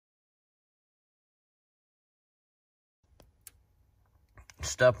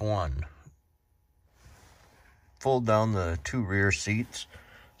Step 1. Fold down the 2 rear seats,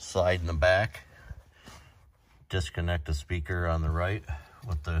 slide in the back. Disconnect the speaker on the right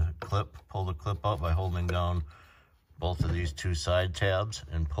with the clip. Pull the clip out by holding down both of these 2 side tabs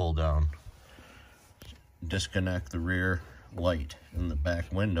and pull down. Disconnect the rear light in the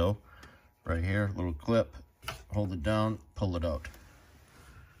back window. Right here, little clip. Hold it down, pull it out.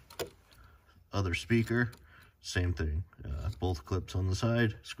 Other speaker, same thing. Both clips on the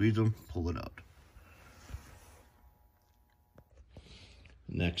side, squeeze them, pull it out.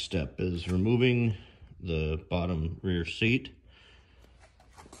 Next step is removing the bottom rear seat.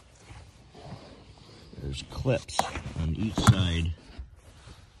 There's clips on each side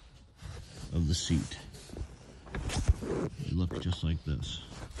of the seat. They look just like this.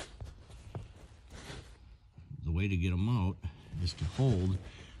 The way to get them out is to hold,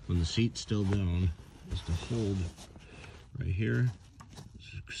 when the seat's still down, is to hold right here,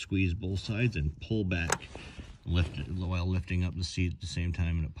 squeeze both sides and pull back, lift it while lifting up the seat at the same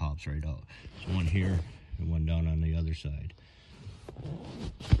time, and it pops right out. So one here and one down on the other side.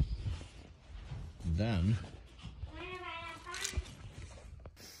 Then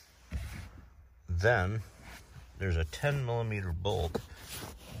there's a 10mm bolt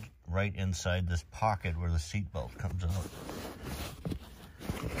right inside this pocket where the seat belt comes out.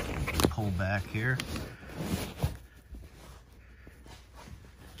 Pull back here.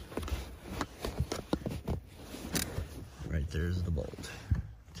 Right there's the bolt,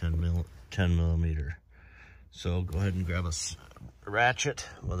 10mm. So go ahead and grab a ratchet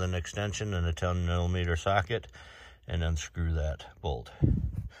with an extension and a 10mm socket and unscrew that bolt.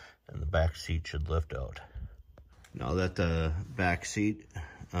 And the back seat should lift out. Now that the back seat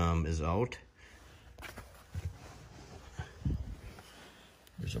is out,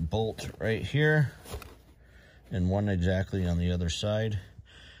 there's a bolt right here and one exactly on the other side.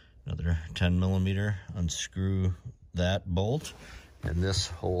 Another 10mm. Unscrew that bolt and this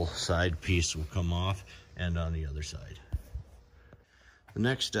whole side piece will come off, and on the other side. The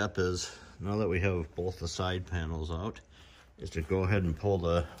next step is, now that we have both the side panels out, is to go ahead and pull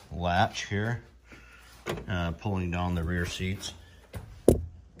the latch here, pulling down the rear seats.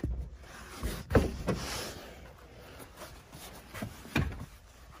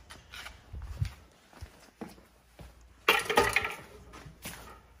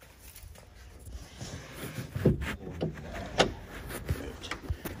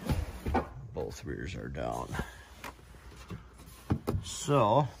 Both rears are down.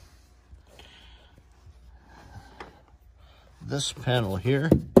 So this panel here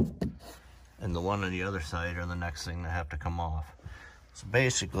and the one on the other side are the next thing that have to come off. So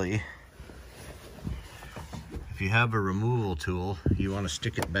basically, if you have a removal tool, you want to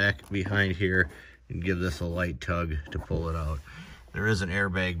stick it back behind here and give this a light tug to pull it out. There is an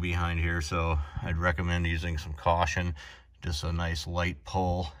airbag behind here, so I'd recommend using some caution. Just a nice light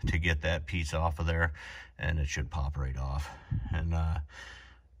pull to get that piece off of there, and it should pop right off. And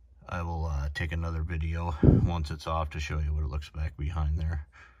I will take another video once it's off to show you what it looks back behind there.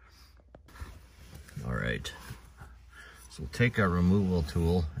 All right, so take our removal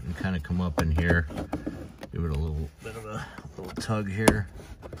tool and kind of come up in here, give it a little bit of a little tug here,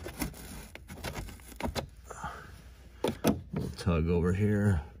 little tug over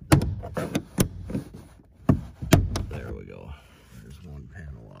here. There we go. There's one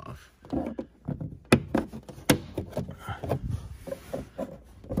panel off.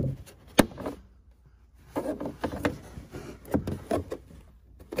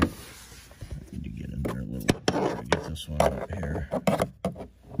 Need to get in there a little. Try to get this one up here.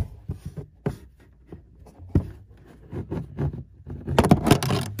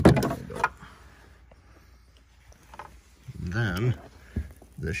 There we go. Then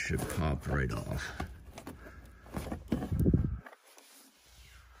this should pop right off.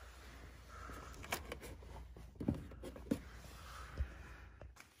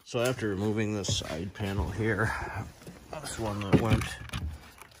 So after removing this side panel here, this one that went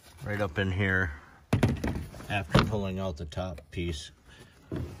right up in here after pulling out the top piece,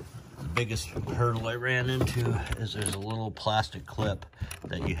 the biggest hurdle I ran into is there's a little plastic clip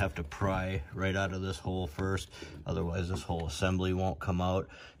that you have to pry right out of this hole first, otherwise this whole assembly won't come out.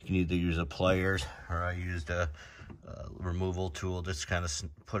 You can either use a pliers, or I used a removal tool, just kind of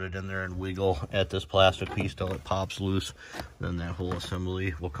put it in there and wiggle at this plastic piece till it pops loose. Then that whole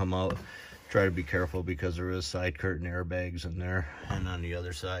assembly will come out. Try to be careful because there is side curtain airbags in there and on the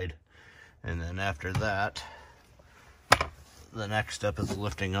other side. And then after that, the next step is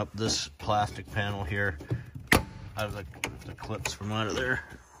lifting up this plastic panel here out of the clips from out of there.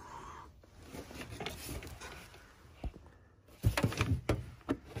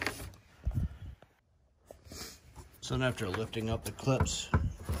 So then after lifting up the clips,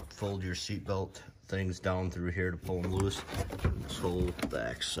 fold your seatbelt things down through here to pull them loose. This whole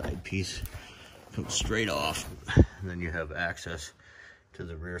back side piece comes straight off, and then you have access to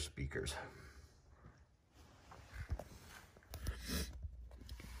the rear speakers.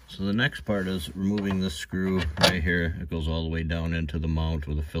 So the next part is removing this screw right here. It goes all the way down into the mount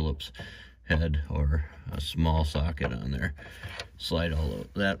with a Phillips head or a small socket on there. Slide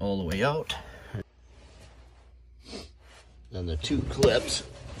that all the way out. Then the two clips,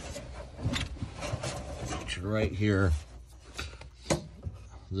 which are right here,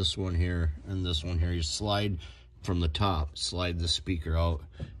 this one here and this one here, you slide from the top, slide the speaker out,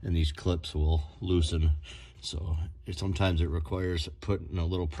 and these clips will loosen. So sometimes it requires putting a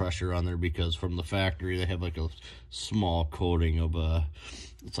little pressure on there, because from the factory they have like a small coating of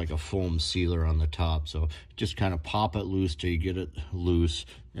it's like a foam sealer on the top. So just kind of pop it loose till you get it loose,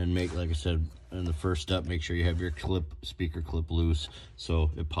 and make, like I said in the first step, make sure you have your speaker clip loose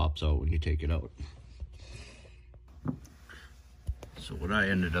so it pops out when you take it out. So what I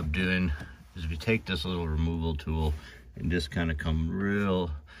ended up doing is, if you take this little removal tool and just kind of come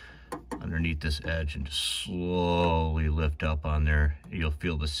real underneath this edge and just slowly lift up on there, you'll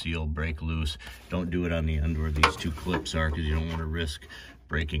feel the seal break loose. Don't do it on the end where these two clips are, because you don't want to risk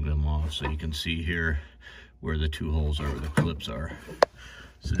breaking them off. So you can see here where the two holes are, where the clips are.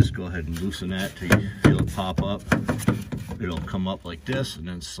 So just go ahead and loosen that till you feel it pop up. It'll come up like this, and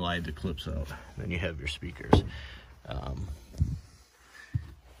then slide the clips out. Then you have your speakers.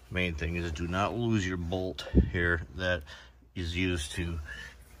 Main thing is, do not lose your bolt here that is used to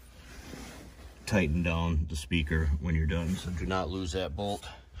tighten down the speaker when you're done. So do not lose that bolt.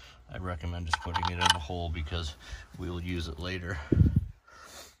 I recommend just putting it in the hole, because we will use it later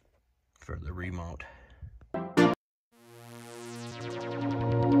for the remount.